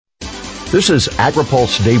This is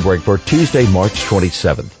AgriPulse Daybreak for Tuesday, March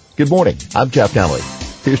 27th. Good morning. I'm Jeff Daly.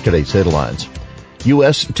 Here's today's headlines.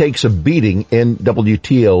 U.S. takes a beating in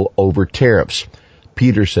WTO over tariffs.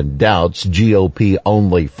 Peterson doubts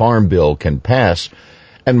GOP-only farm bill can pass.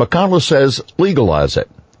 And McConnell says legalize it.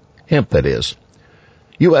 Hemp, that is.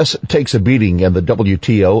 U.S. takes a beating in the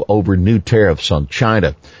WTO over new tariffs on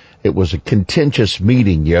China. It was a contentious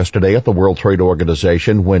meeting yesterday at the World Trade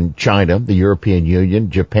Organization when China, the European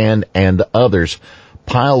Union, Japan, and others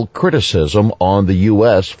piled criticism on the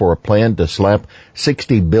U.S. for a plan to slap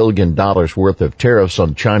 $60 billion worth of tariffs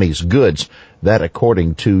on Chinese goods, that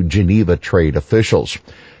according to Geneva trade officials.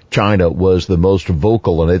 China was the most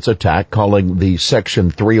vocal in its attack, calling the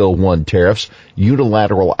Section 301 tariffs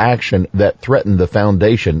unilateral action that threatened the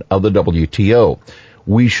foundation of the WTO.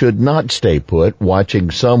 We should not stay put watching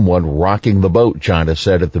someone rocking the boat, China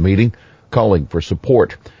said at the meeting, calling for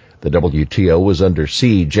support. The WTO was under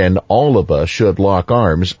siege and all of us should lock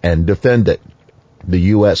arms and defend it. The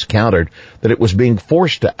U.S. countered that it was being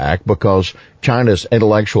forced to act because China's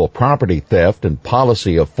intellectual property theft and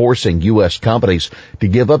policy of forcing U.S. companies to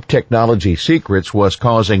give up technology secrets was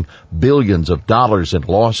causing billions of dollars in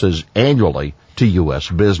losses annually to U.S.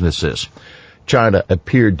 businesses. China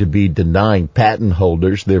appeared to be denying patent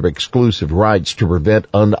holders their exclusive rights to prevent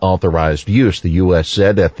unauthorized use, the U.S.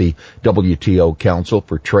 said at the WTO Council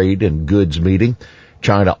for Trade and Goods meeting.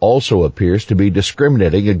 China also appears to be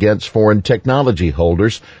discriminating against foreign technology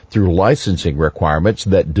holders through licensing requirements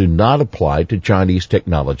that do not apply to Chinese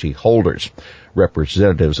technology holders.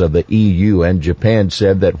 Representatives of the EU and Japan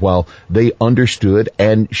said that while they understood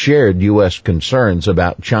and shared U.S. concerns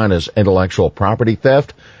about China's intellectual property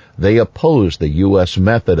theft, they oppose the U.S.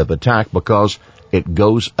 method of attack because it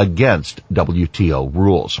goes against WTO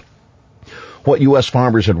rules. What U.S.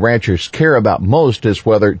 farmers and ranchers care about most is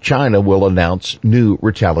whether China will announce new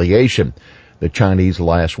retaliation. The Chinese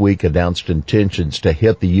last week announced intentions to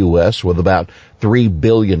hit the U.S. with about $3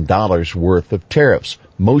 billion worth of tariffs,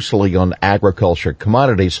 mostly on agriculture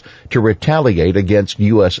commodities, to retaliate against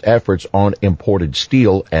U.S. efforts on imported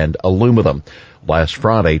steel and aluminum. Last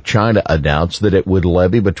Friday, China announced that it would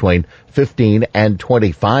levy between 15 and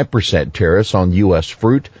 25% tariffs on U.S.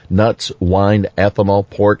 fruit, nuts, wine, ethanol,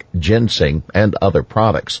 pork, ginseng, and other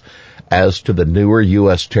products. As to the newer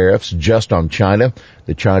U.S. tariffs just on China,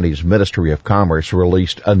 the Chinese Ministry of Commerce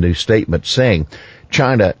released a new statement saying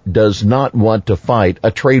China does not want to fight a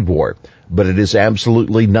trade war, but it is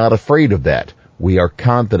absolutely not afraid of that. We are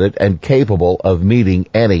confident and capable of meeting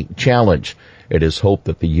any challenge. It is hoped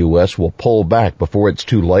that the U.S. will pull back before it's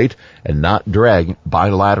too late and not drag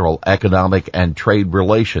bilateral economic and trade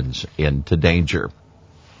relations into danger.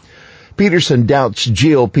 Peterson doubts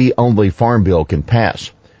GOP-only farm bill can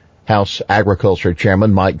pass. House Agriculture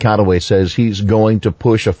Chairman Mike Conaway says he's going to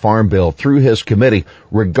push a farm bill through his committee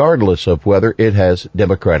regardless of whether it has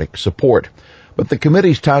Democratic support. But the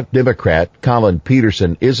committee's top Democrat, Collin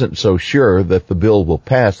Peterson, isn't so sure that the bill will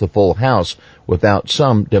pass the full House without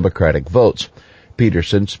some Democratic votes.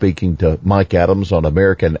 Peterson, speaking to Mike Adams on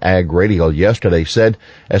American Ag Radio yesterday, said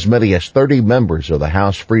as many as 30 members of the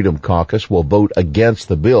House Freedom Caucus will vote against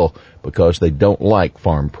the bill because they don't like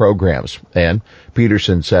farm programs. And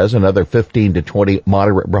Peterson says another 15 to 20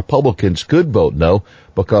 moderate Republicans could vote no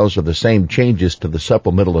because of the same changes to the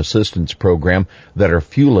Supplemental Assistance Program that are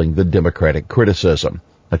fueling the Democratic criticism.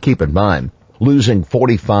 Now keep in mind, losing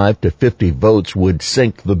 45 to 50 votes would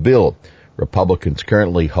sink the bill. Republicans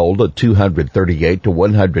currently hold a 238 to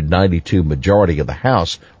 192 majority of the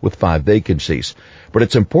House with 5 vacancies. But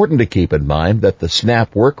it's important to keep in mind that the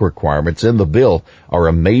SNAP work requirements in the bill are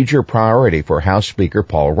a major priority for House Speaker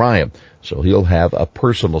Paul Ryan, so he'll have a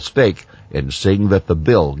personal stake in seeing that the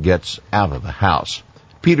bill gets out of the House.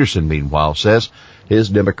 Peterson, meanwhile, says his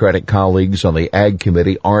Democratic colleagues on the Ag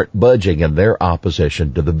Committee aren't budging in their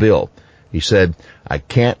opposition to the bill. He said, "I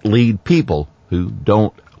can't lead people who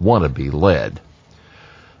don't want to be led."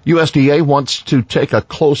 USDA wants to take a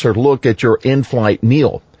closer look at your in-flight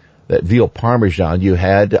meal. That veal parmesan you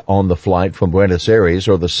had on the flight from Buenos Aires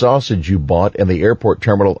or the sausage you bought in the airport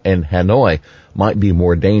terminal in Hanoi might be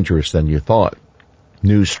more dangerous than you thought.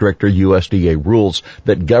 New stricter USDA rules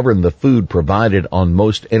that govern the food provided on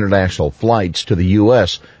most international flights to the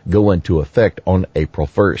U.S. go into effect on April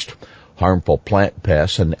 1st. Harmful plant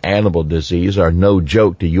pests and animal disease are no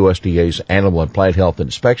joke to USDA's Animal and Plant Health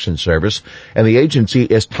Inspection Service, and the agency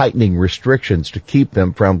is tightening restrictions to keep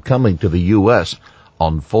them from coming to the U.S.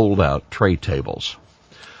 on fold-out tray tables.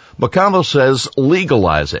 McConnell says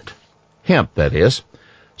legalize it. Hemp, that is.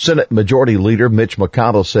 Senate Majority Leader Mitch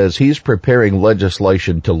McConnell says he's preparing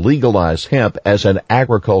legislation to legalize hemp as an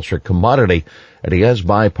agriculture commodity, and he has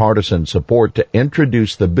bipartisan support to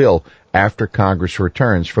introduce the bill after Congress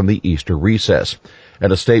returns from the Easter recess.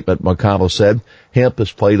 In a statement, McConnell said, hemp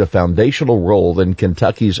has played a foundational role in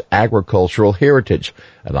Kentucky's agricultural heritage,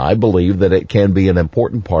 and I believe that it can be an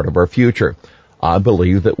important part of our future. I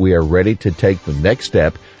believe that we are ready to take the next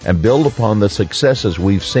step and build upon the successes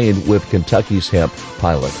we've seen with Kentucky's hemp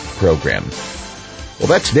pilot program. Well,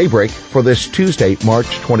 that's Daybreak for this Tuesday, March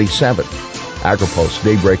 27th. AgriPulse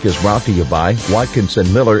Daybreak is brought to you by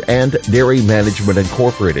Watkinson Miller and Dairy Management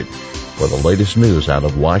Incorporated. For the latest news out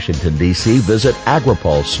of Washington, D.C., visit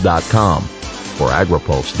agripulse.com. For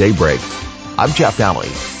AgriPulse Daybreak, I'm Jeff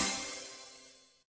Daly.